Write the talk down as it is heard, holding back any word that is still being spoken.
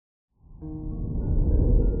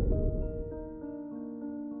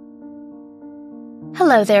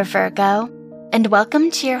Hello there, Virgo, and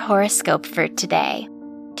welcome to your horoscope for today,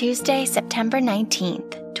 Tuesday, September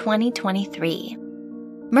 19th, 2023.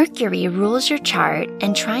 Mercury rules your chart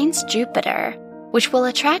and trines Jupiter, which will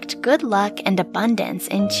attract good luck and abundance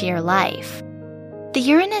into your life. The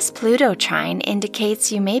Uranus-Pluto trine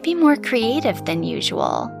indicates you may be more creative than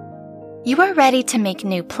usual. You are ready to make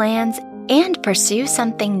new plans and pursue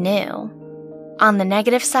something new. On the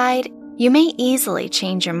negative side, you may easily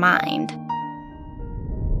change your mind.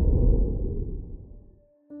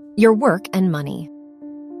 Your work and money.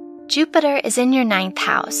 Jupiter is in your 9th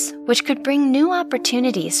house, which could bring new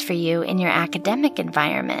opportunities for you in your academic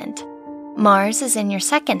environment. Mars is in your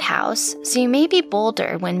 2nd house, so you may be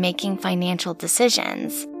bolder when making financial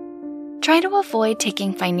decisions. Try to avoid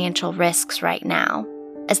taking financial risks right now,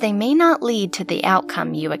 as they may not lead to the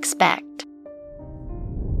outcome you expect.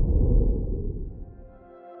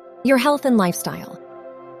 Your health and lifestyle.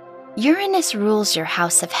 Uranus rules your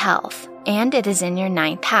house of health, and it is in your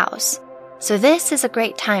 9th house, so this is a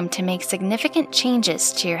great time to make significant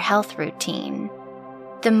changes to your health routine.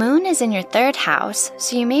 The moon is in your 3rd house,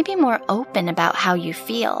 so you may be more open about how you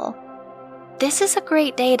feel. This is a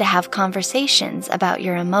great day to have conversations about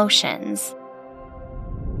your emotions.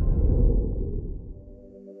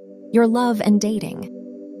 Your love and dating.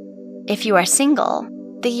 If you are single,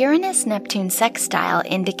 the Uranus-Neptune sextile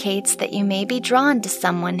indicates that you may be drawn to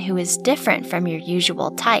someone who is different from your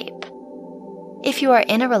usual type. If you are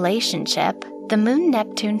in a relationship, the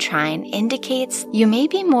Moon-Neptune trine indicates you may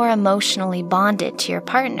be more emotionally bonded to your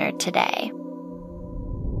partner today.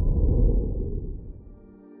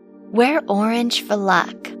 Wear orange for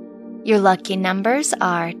luck. Your lucky numbers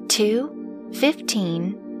are 2,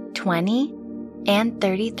 15, 20, and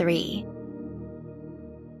 33.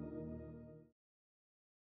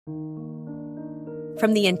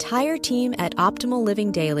 From the entire team at Optimal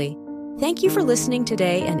Living Daily, thank you for listening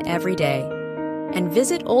today and every day. And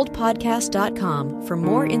visit oldpodcast.com for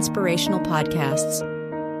more inspirational podcasts.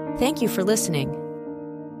 Thank you for listening.